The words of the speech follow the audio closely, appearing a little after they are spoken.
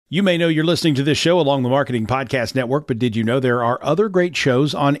You may know you're listening to this show along the Marketing Podcast Network, but did you know there are other great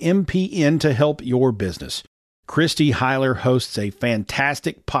shows on MPN to help your business? Christy Heiler hosts a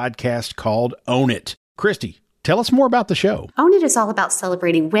fantastic podcast called Own It. Christy, tell us more about the show. Own It is all about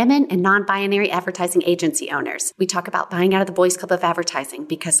celebrating women and non-binary advertising agency owners. We talk about buying out of the Boys Club of Advertising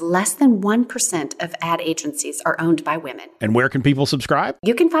because less than 1% of ad agencies are owned by women. And where can people subscribe?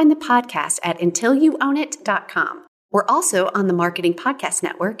 You can find the podcast at untilyouownit.com. We're also on the Marketing Podcast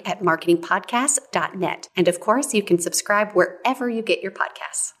Network at marketingpodcast.net. And of course, you can subscribe wherever you get your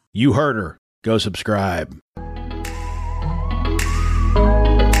podcasts. You heard her. Go subscribe.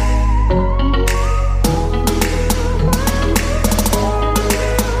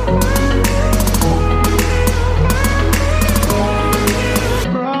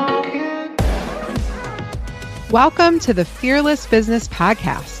 Welcome to the Fearless Business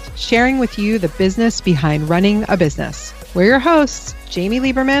Podcast, sharing with you the business behind running a business. We're your hosts, Jamie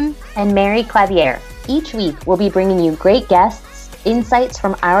Lieberman and Mary Clavier. Each week, we'll be bringing you great guests, insights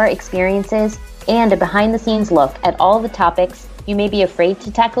from our experiences, and a behind-the-scenes look at all the topics you may be afraid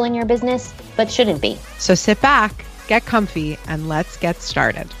to tackle in your business, but shouldn't be. So sit back, get comfy, and let's get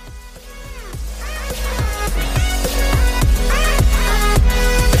started.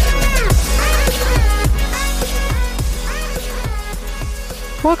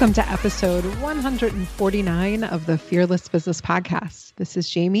 Welcome to episode 149 of the Fearless Business Podcast. This is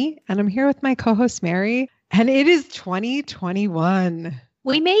Jamie, and I'm here with my co-host Mary, and it is 2021.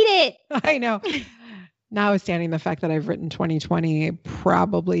 We made it. I know. Notwithstanding the fact that I've written 2020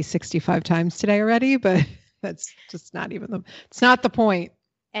 probably 65 times today already, but that's just not even it's not the point.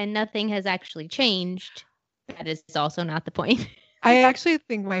 And nothing has actually changed. That is also not the point. I actually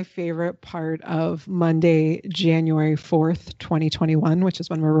think my favorite part of Monday, January 4th, 2021, which is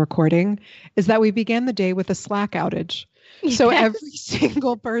when we're recording, is that we began the day with a Slack outage. Yes. So every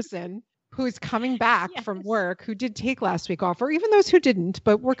single person who's coming back from work, who did take last week off, or even those who didn't,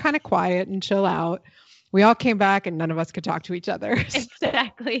 but were kind of quiet and chill out, we all came back and none of us could talk to each other.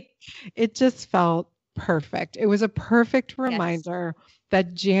 Exactly. It just felt perfect. It was a perfect reminder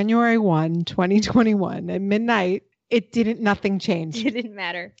that January 1, 2021 at midnight, nothing changed. It didn't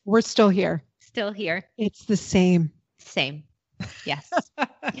matter. We're still here. Still here. It's the same. Same. Yes.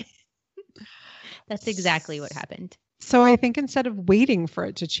 That's exactly what happened. So I think instead of waiting for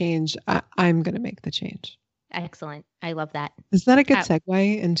it to change, I'm going to make the change. Excellent. I love that. Is that a good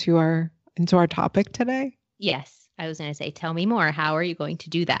segue into our topic today? Yes. I was going to say, tell me more. How are you going to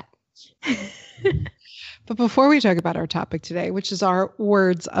do that? But before we talk about our topic today, which is our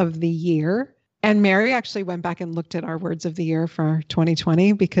words of the year, and Mary actually went back and looked at our words of the year for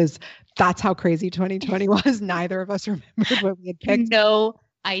 2020 because that's how crazy 2020 was. Neither of us remembered what we had picked. No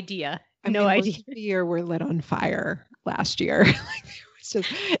idea. No idea. Words of the year were lit on fire last year. It was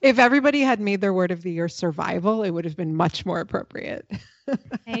just, if everybody had made their word of the year survival, it would have been much more appropriate.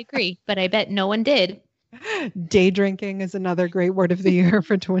 I agree, but I bet no one did. Day drinking is another great word of the year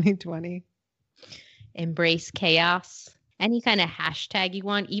for 2020. Embrace chaos. Any kind of hashtag you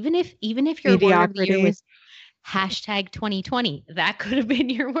want, even if your word of the year was hashtag 2020, that could have been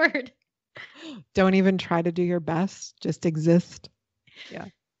your word. Don't even try to do your best. Just exist. Yeah.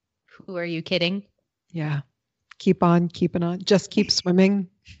 Who are you kidding? Yeah. Keep on keeping on. Just keep swimming.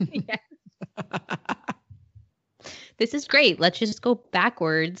 Yeah. This is great. Let's just go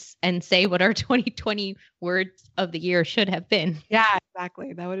backwards and say what our 2020 words of the year should have been. Yeah,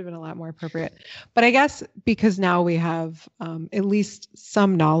 exactly. That would have been a lot more appropriate. But I guess because now we have at least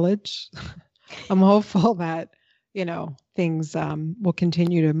some knowledge, I'm hopeful that, things will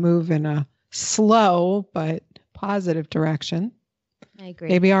continue to move in a slow but positive direction. I agree.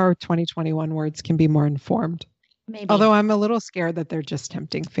 Maybe our 2021 words can be more informed. Maybe. Although I'm a little scared that they're just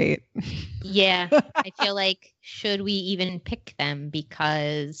tempting fate. Yeah. I feel like, should we even pick them?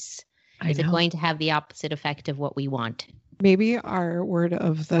 Because is it going to have the opposite effect of what we want? Maybe our word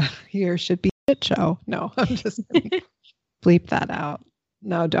of the year should be shit show. No, I'm just bleep that out.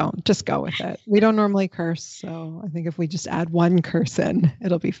 No, don't. Just go with it. We don't normally curse. So I think if we just add one curse in,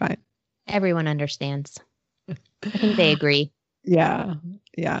 it'll be fine. Everyone understands. I think they agree. Yeah.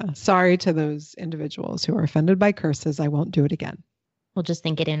 Yeah. Sorry to those individuals who are offended by curses. I won't do it again. We'll just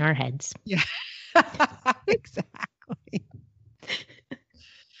think it in our heads. Yeah. Exactly.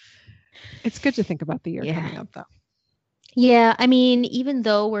 It's good to think about the year coming up, though. Yeah. I mean, even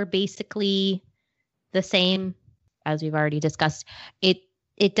though we're basically the same, as we've already discussed,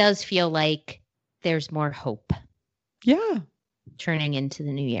 it does feel like there's more hope. Yeah. Turning into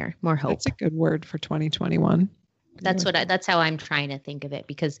the new year. More hope. That's a good word for 2021. That's how I'm trying to think of it,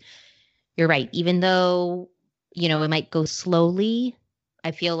 because you're right. Even though, it might go slowly,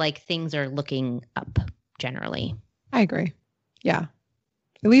 I feel like things are looking up generally. I agree. Yeah.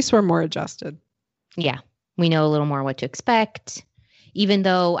 At least we're more adjusted. Yeah. We know a little more what to expect, even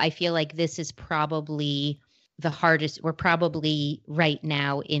though I feel like this is probably the hardest. We're probably right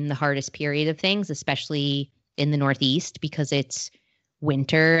now in the hardest period of things, especially in the Northeast, because it's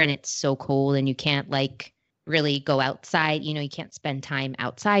winter and it's so cold and you can't like really go outside. You can't spend time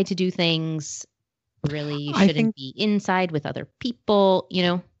outside to do things. Really, you shouldn't be inside with other people,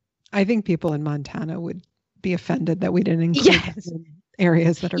 I think people in Montana would be offended that we didn't include them in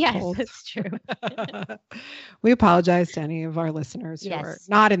areas that are cold. Yes, that's true. We apologize to any of our listeners who are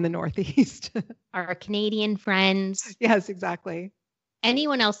not in the Northeast. Our Canadian friends. Yes, exactly.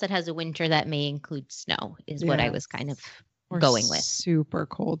 Anyone else that has a winter that may include snow is what I was kind of going with. Super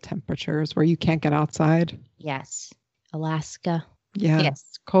cold temperatures where you can't get outside. Yes. Alaska. Yeah.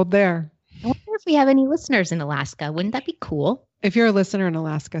 Yes. Cold there. I wonder if we have any listeners in Alaska. Wouldn't that be cool? If you're a listener in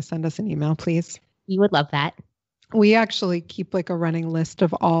Alaska, send us an email, please. We would love that. We actually keep like a running list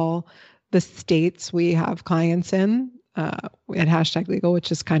of all the states we have clients in at #legal,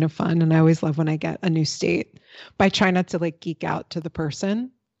 which is kind of fun. And I always love when I get a new state, but I try not to like geek out to the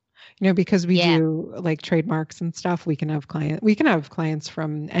person, because we do like trademarks and stuff. We can have clients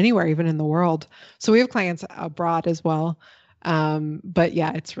from anywhere, even in the world. So we have clients abroad as well. But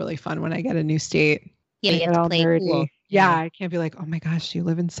yeah, it's really fun when I get a new state. Yeah, you get to play cool. Yeah, I can't be like, oh my gosh, you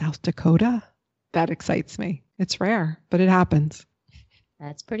live in South Dakota? That excites me. It's rare, but it happens.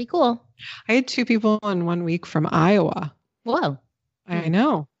 That's pretty cool. I had 2 people in 1 week from Iowa. Whoa. I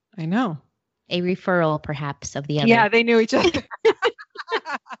know. A referral, perhaps, of the other. Yeah, they knew each other.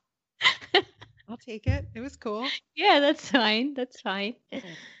 I'll take it. It was cool. Yeah, that's fine.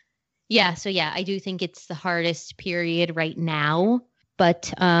 Yeah, so yeah, I do think it's the hardest period right now,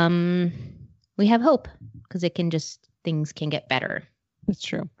 but we have hope because things can get better. That's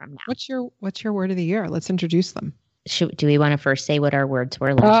true. From now. What's your word of the year? Let's introduce them. Do we want to first say what our words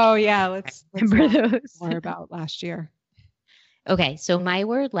were last year? Oh yeah, let's remember those. More about last year. Okay, so my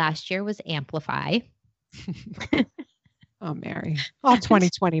word last year was amplify. Oh, Mary. Oh,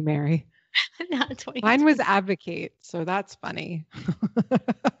 2020, Mary. Not 2020. Mine was advocate, so that's funny.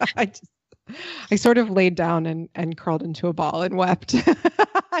 I sort of laid down and curled into a ball and wept.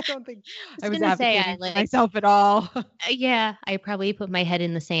 I don't think I was advocating for myself at all. Yeah, I probably put my head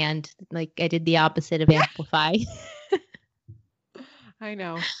in the sand. Like I did the opposite of amplify. I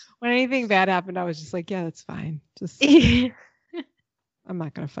know. When anything bad happened, I was just like, yeah, that's fine. Just I'm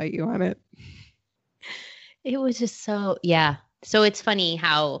not going to fight you on it. It was just so, yeah. So it's funny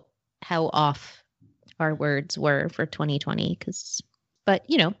how off our words were for 2020 but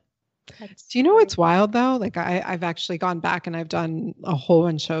do you know what's wild though? Like I've actually gone back and I've done a whole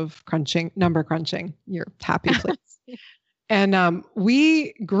bunch of number crunching. You're happy, please. And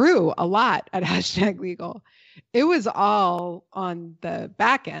we grew a lot at #legal. It was all on the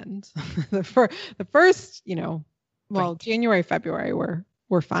back end. the first, right. January, February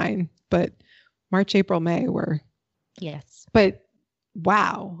were fine, but March, April, May were. Yes. But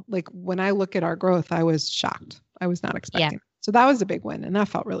wow, like when I look at our growth, I was shocked. I was not expecting. Yeah. So that was a big win and that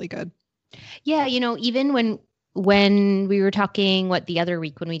felt really good. Yeah. Even when we were talking the other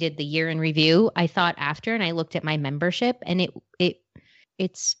week when we did the year in review, I thought after and I looked at my membership and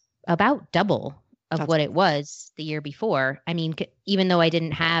it's about double of what it was the year before. I mean, even though I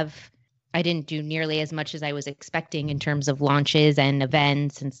didn't do nearly as much as I was expecting in terms of launches and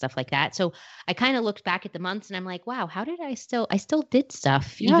events and stuff like that. So I kind of looked back at the months and I'm like, wow, how did I still did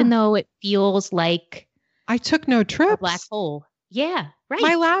stuff, even though it feels like I took no trips. A black hole. Yeah, right.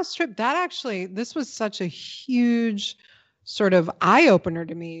 My last trip, this was such a huge sort of eye opener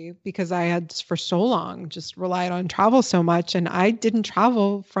to me because I had for so long just relied on travel so much. And I didn't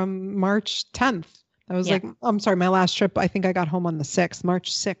travel from March 10th. I was my last trip, I think I got home on the 6th.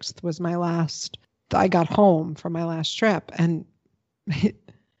 March 6th was my last, I got home from my last trip. And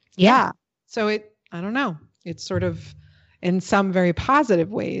so I don't know. It's sort of, in some very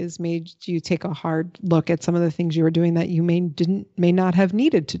positive ways, made you take a hard look at some of the things you were doing that you may not have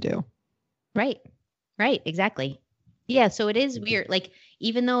needed to do. Right. Exactly. Yeah. So it is weird. Like,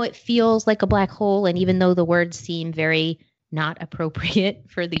 even though it feels like a black hole and even though the words seem very not appropriate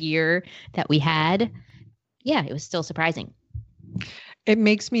for the year that we had, yeah, it was still surprising. It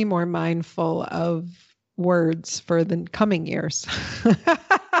makes me more mindful of words for the coming years.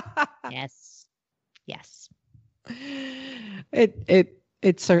 Yes.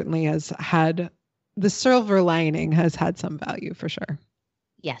 It certainly has had, the silver lining has had some value for sure.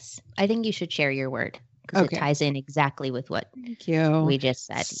 Yes. I think you should share your word because it ties in exactly with what Thank you. We just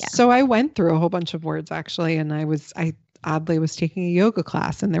said. Yeah. So I went through a whole bunch of words actually, and I oddly was taking a yoga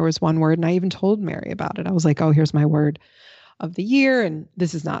class, and there was one word, and I even told Mary about it. I was like, oh, here's my word of the year. And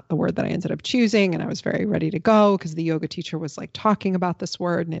this is not the word that I ended up choosing. And I was very ready to go because the yoga teacher was like talking about this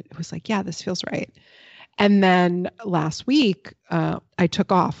word, and it was like, yeah, this feels right. And then last week, I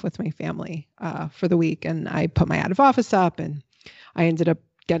took off with my family for the week, and I put my out of office up, and I ended up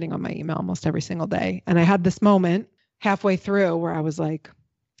getting on my email almost every single day. And I had this moment halfway through where I was like,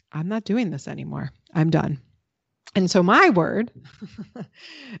 I'm not doing this anymore. I'm done. And so my word,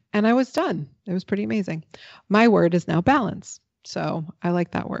 and I was done. It was pretty amazing. My word is now balance. So I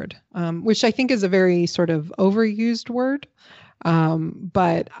like that word, which I think is a very sort of overused word.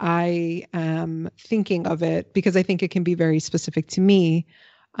 But I am thinking of it because I think it can be very specific to me.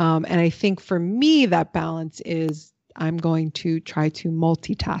 And I think for me, that balance is I'm going to try to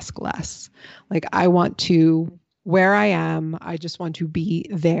multitask less. Like I want to, where I am, I just want to be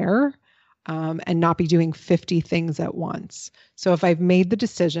there. And not be doing 50 things at once. So if I've made the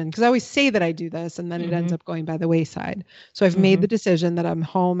decision, because I always say that I do this and then it ends up going by the wayside. So I've made the decision that I'm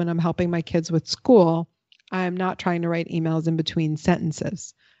home and I'm helping my kids with school. I'm not trying to write emails in between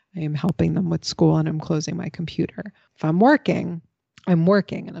sentences. I am helping them with school and I'm closing my computer. If I'm working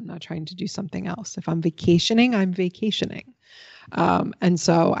and I'm not trying to do something else. If I'm vacationing, I'm vacationing. And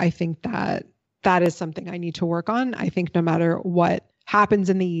so I think that that is something I need to work on. I think no matter what happens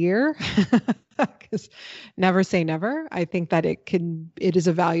in the year, because never say never. I think that it is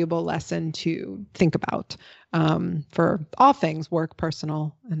a valuable lesson to think about for all things, work,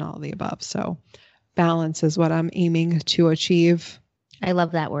 personal, and all the above. So balance is what I'm aiming to achieve. I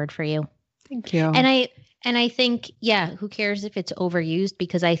love that word for you. Thank you. And I think, yeah, who cares if it's overused?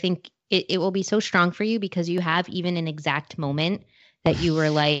 Because I think it will be so strong for you because you have even an exact moment that you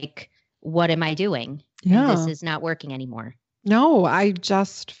were like, what am I doing? Yeah. And this is not working anymore. No, I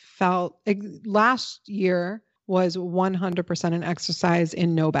just felt last year was 100% an exercise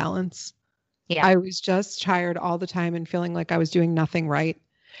in no balance. Yeah. I was just tired all the time and feeling like I was doing nothing right.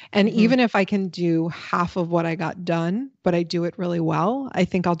 And even if I can do half of what I got done, but I do it really well, I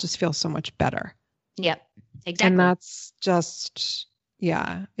think I'll just feel so much better. Yep, exactly. And that's just,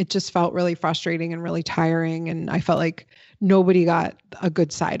 yeah, it just felt really frustrating and really tiring. And I felt like nobody got a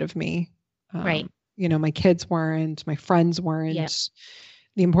good side of me. Right. You know, my kids weren't, my friends weren't, Yep.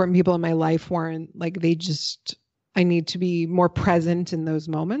 The important people in my life weren't. Like I need to be more present in those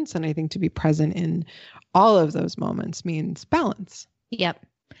moments. And I think to be present in all of those moments means balance. Yep.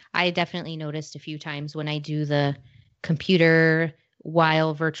 I definitely noticed a few times when I do the computer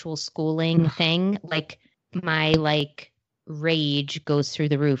while virtual schooling thing, like my rage goes through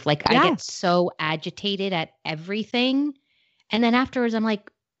the roof. Like I get so agitated at everything. And then afterwards I'm like,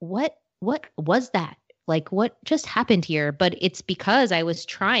 what was that? Like, what just happened here? But it's because I was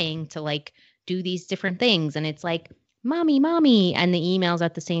trying to do these different things. And it's like, mommy, and the emails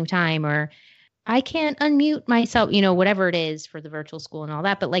at the same time, or I can't unmute myself, whatever it is for the virtual school and all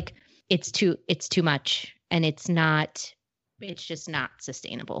that. But it's too much and it's just not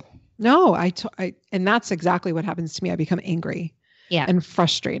sustainable. No, and that's exactly what happens to me. I become angry and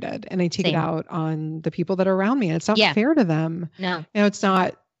frustrated and I take it out on the people that are around me. And it's not fair to them. No, it's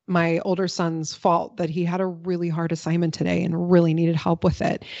not my older son's fault that he had a really hard assignment today and really needed help with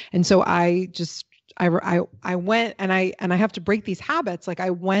it. And so I went and I have to break these habits. Like I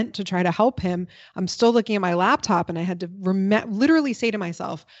went to try to help him. I'm still looking at my laptop and I had to literally say to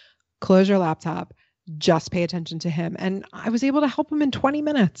myself, close your laptop, just pay attention to him. And I was able to help him in 20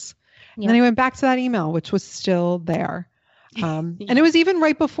 minutes. And then I went back to that email, which was still there. And it was even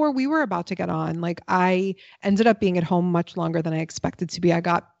right before we were about to get on. Like I ended up being at home much longer than I expected to be. I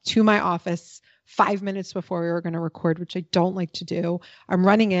got to my office 5 minutes before we were going to record, which I don't like to do. I'm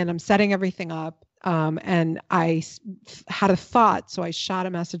running in, I'm setting everything up. And I had a thought. So I shot a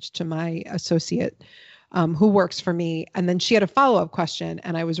message to my associate who works for me. And then she had a follow-up question.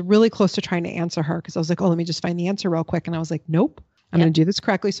 And I was really close to trying to answer her because I was like, oh, let me just find the answer real quick. And I was like, nope, I'm going to do this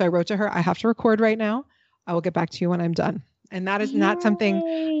correctly. So I wrote to her, I have to record right now. I will get back to you when I'm done. And that is not something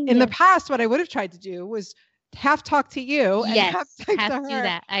in the past. What I would have tried to do was half talk to you and half to do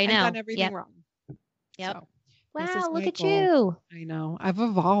that. I know. Done everything wrong. Yep. So, wow, look at you. I know. I've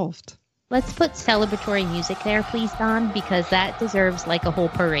evolved. Let's put celebratory music there, please, Dawn, because that deserves a whole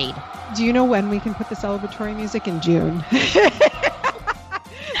parade. Do you know when we can put the celebratory music? In June.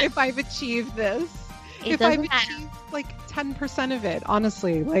 If I've achieved this. If I've achieved 10% of it,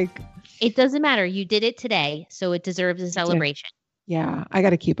 honestly, it doesn't matter. You did it today, so it deserves a celebration. Yeah, I got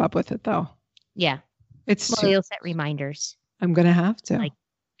to keep up with it though. Yeah. You'll set reminders. I'm going to have to.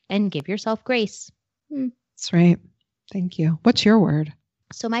 And give yourself grace. That's right. Thank you. What's your word?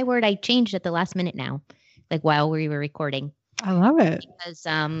 So my word, I changed at the last minute now like while we were recording. I love it. Because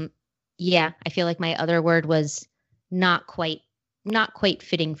I feel like my other word was not quite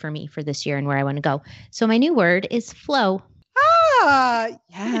fitting for me for this year and where I want to go. So my new word is flow. Ah,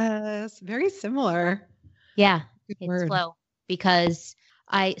 yes. Very similar. Yeah, Good it's word. flow. Because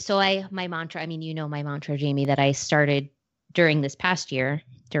my mantra, I mean, you know, my mantra, Jamie, that I started during this past year,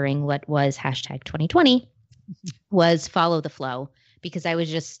 during what was hashtag 2020, was follow the flow. Because I was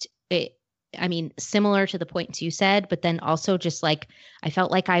just, similar to the points you said, but then also just like, I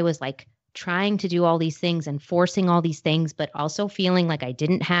felt like I was like trying to do all these things and forcing all these things, but also feeling like I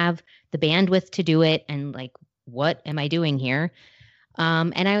didn't have the bandwidth to do it. And like, what am I doing here?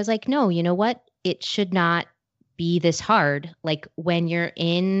 And I was like, no, you know what? It should not be this hard. Like when you're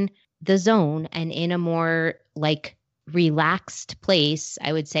in the zone and in a more like relaxed place,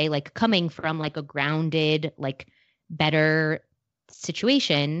 I would say, like coming from like a grounded, like better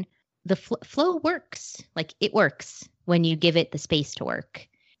situation, the flow works. Like it works when you give it the space to work.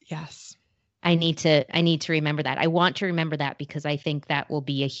 Yes. I need to remember that. I want to remember that because I think that will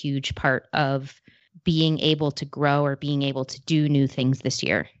be a huge part of being able to grow or being able to do new things this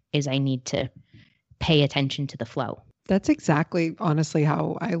year, is I need to pay attention to the flow. That's exactly, honestly,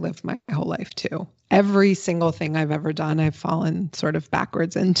 how I live my whole life too. Every single thing I've ever done, I've fallen sort of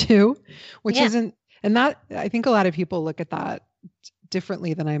backwards into, which isn't, and that, I think a lot of people look at that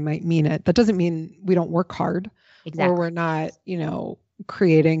differently than I might mean it. That doesn't mean we don't work hard or we're not,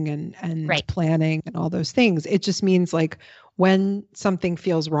 creating and planning and all those things. It just means like when something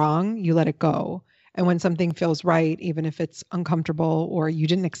feels wrong, you let it go. And when something feels right, even if it's uncomfortable or you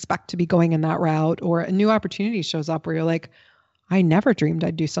didn't expect to be going in that route, or a new opportunity shows up where you're like, I never dreamed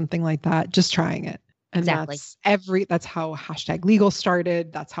I'd do something like that, just trying it. And that's how hashtag legal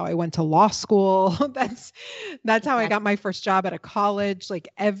started. That's how I went to law school. That's how I got my first job at a college. Like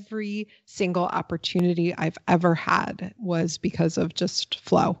every single opportunity I've ever had was because of just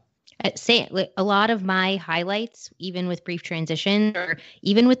flow. A lot of my highlights, even with Brief Transition or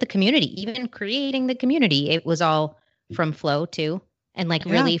even with the community, even creating the community, it was all from flow too. And like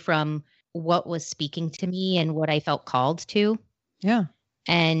really from what was speaking to me and what I felt called to. Yeah.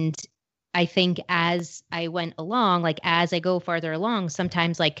 And I think as I went along, like as I go farther along,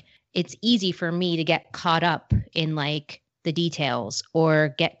 sometimes like it's easy for me to get caught up in like the details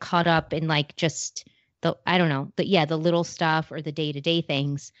or get caught up in like just the little stuff or the day-to-day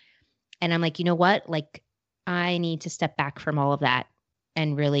things. And I'm like, you know what? Like I need to step back from all of that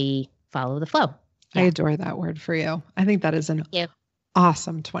and really follow the flow. Yeah. I adore that word for you. I think that is an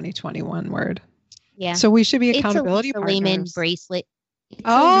awesome 2021 word. Yeah. So we should be accountability partners. It's a Lisa Lehman bracelet.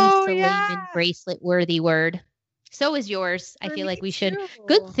 It's Lehman bracelet worthy word. So is yours. I feel like we should.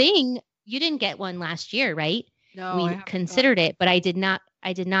 Good thing you didn't get one last year, right? No, we considered it, but I did not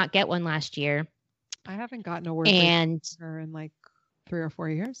get one last year. I haven't gotten a word in like 3 or 4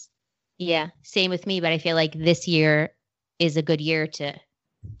 years. Yeah, same with me. But I feel like this year is a good year to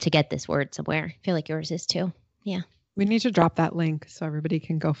get this word somewhere. I feel like yours is too. Yeah. We need to drop that link so everybody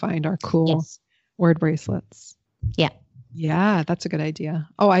can go find our cool word bracelets. Yeah. Yeah, that's a good idea.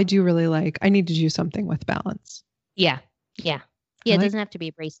 Oh, I do really I need to do something with balance. Yeah. Yeah. Yeah. It doesn't have to be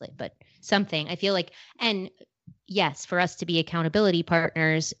a bracelet, but something. I feel like, and yes, for us to be accountability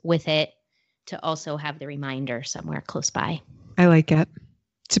partners with it, to also have the reminder somewhere close by. I like it.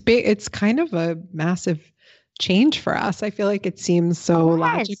 It's kind of a massive change for us. I feel like it seems so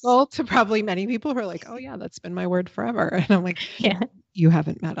logical to probably many people who are like, oh yeah, that's been my word forever. And I'm like, you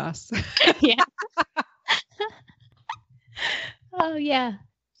haven't met us. Yeah. Oh yeah.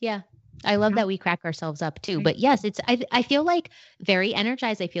 Yeah. I love that we crack ourselves up too. But yes, I feel like very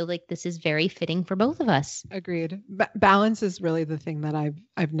energized. I feel like this is very fitting for both of us. Agreed. Balance is really the thing that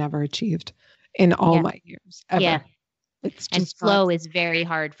I've never achieved in all my years ever. Yeah. It's just, and flow is very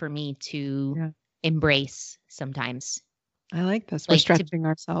hard for me to embrace sometimes. I like this. We're stretching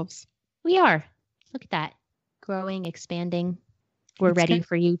ourselves. We are. Look at that. Growing, expanding. We're ready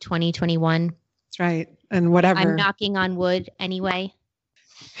for you 2021. That's right. And whatever. I'm knocking on wood anyway.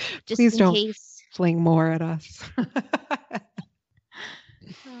 Just please don't fling more at us. Oh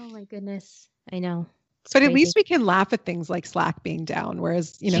my goodness. I know. But at least we can laugh at things like Slack being down.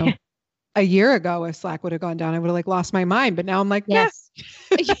 Whereas, a year ago, if Slack would have gone down, I would have lost my mind. But now I'm like, yes.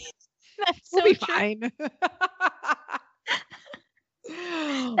 We'll be fine.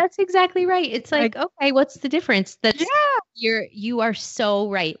 That's exactly right. It's like, okay, what's the difference? You are so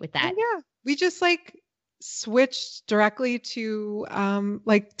right with that. Yeah. We just switched directly to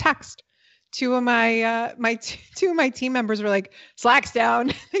text two of my two of my team members were like, Slack's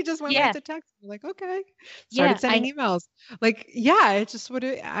down. They just went back to text. We're like, okay. Started sending emails. Like, yeah, it just would.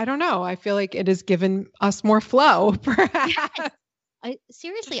 I don't know. I feel like it has given us more flow, perhaps. Yes.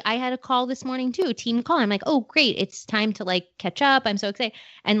 Seriously, I had a call this morning too, a team call. I'm like, oh, great. It's time to like catch up. I'm so excited.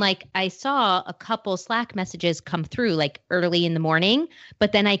 And like, I saw a couple Slack messages come through like early in the morning,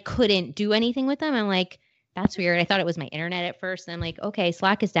 but then I couldn't do anything with them. I'm like, that's weird. I thought it was my internet at first. And I'm like, okay,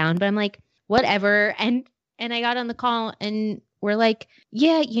 Slack is down, but I'm like, whatever. And I got on the call and we're like,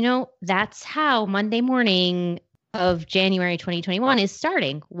 yeah, that's how Monday morning of January 2021 is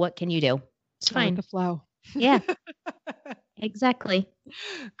starting. What can you do? It's fine. The flow. Yeah. Exactly.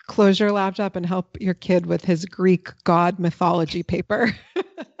 Close your laptop and help your kid with his Greek god mythology paper.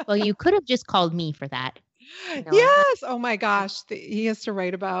 Well, you could have just called me for that. Yes. Oh my gosh. He has to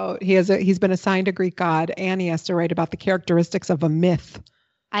write about, he's been assigned a Greek god and he has to write about the characteristics of a myth.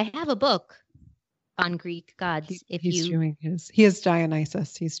 I have a book on Greek gods. He is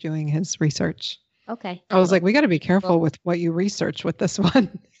Dionysus. He's doing his research. Okay. I was like, we got to be careful with what you research with this one.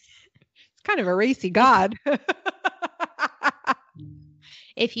 It's kind of a racy god.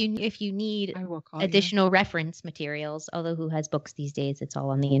 If you need additional reference materials, although who has books these days? It's all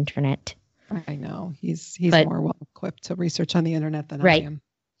on the internet. I know he's more well equipped to research on the internet than I am.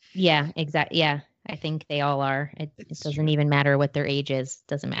 Yeah, exactly. Yeah, I think they all are. It doesn't even matter what their age is.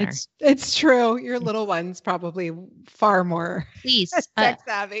 Doesn't matter. It's true. Your little one's probably far more tech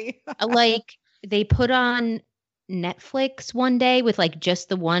savvy. Like they put on Netflix one day with like just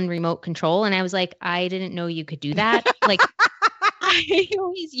the one remote control, and I was like, I didn't know you could do that. Like I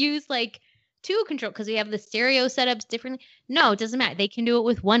always use like two control because we have the stereo setups differently. No, it doesn't matter. They can do it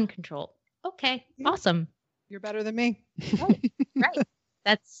with one control. Okay, awesome. You're better than me. Right.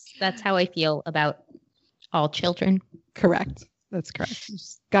 That's how I feel about all children. Correct. That's correct. You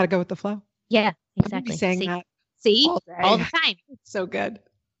just got to go with the flow. Yeah, exactly. Saying that. See, all the time. It's so good.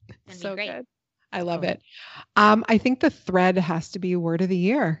 So great. Good. I love it. I think the thread has to be word of the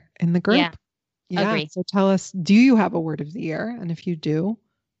year in the group. Yeah. Agree. So tell us, do you have a word of the year? And if you do,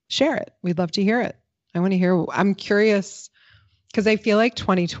 share it. We'd love to hear it. I want to hear. I'm curious because I feel like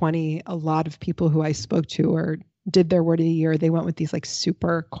 2020, a lot of people who I spoke to or did their word of the year, they went with these like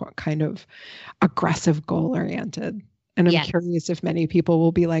super kind of aggressive goal oriented. And I'm curious if many people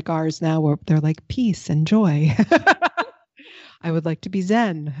will be like ours now where they're like peace and joy. I would like to be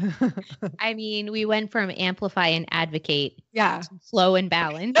Zen. I mean, we went from amplify and advocate to flow and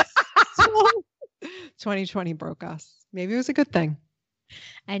balance. 2020 broke us. Maybe it was a good thing.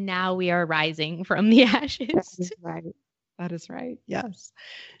 And now we are rising from the ashes. That is right. That is right. Yes.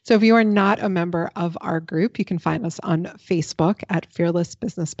 So if you are not a member of our group, you can find us on Facebook at Fearless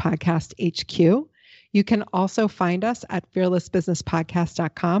Business Podcast HQ. You can also find us at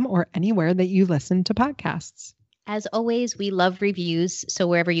fearlessbusinesspodcast.com or anywhere that you listen to podcasts. As always, we love reviews. So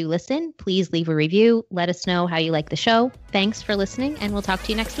wherever you listen, please leave a review. Let us know how you like the show. Thanks for listening, and we'll talk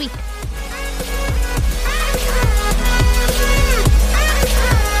to you next week.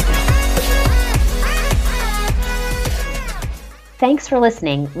 Thanks for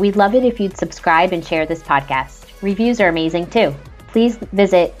listening. We'd love it if you'd subscribe and share this podcast. Reviews are amazing too. Please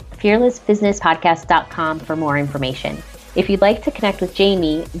visit fearlessbusinesspodcast.com for more information. If you'd like to connect with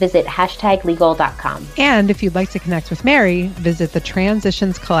Jamie, visit #legal.com. And if you'd like to connect with Mary, visit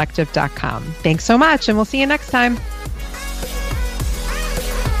thetransitionscollective.com. Thanks so much, and we'll see you next time.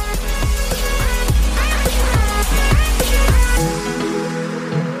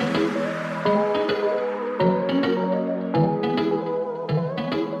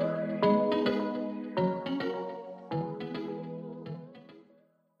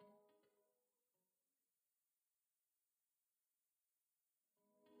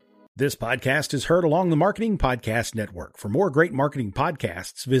 This podcast is heard along the Marketing Podcast Network. For more great marketing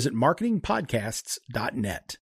podcasts, visit marketingpodcasts.net.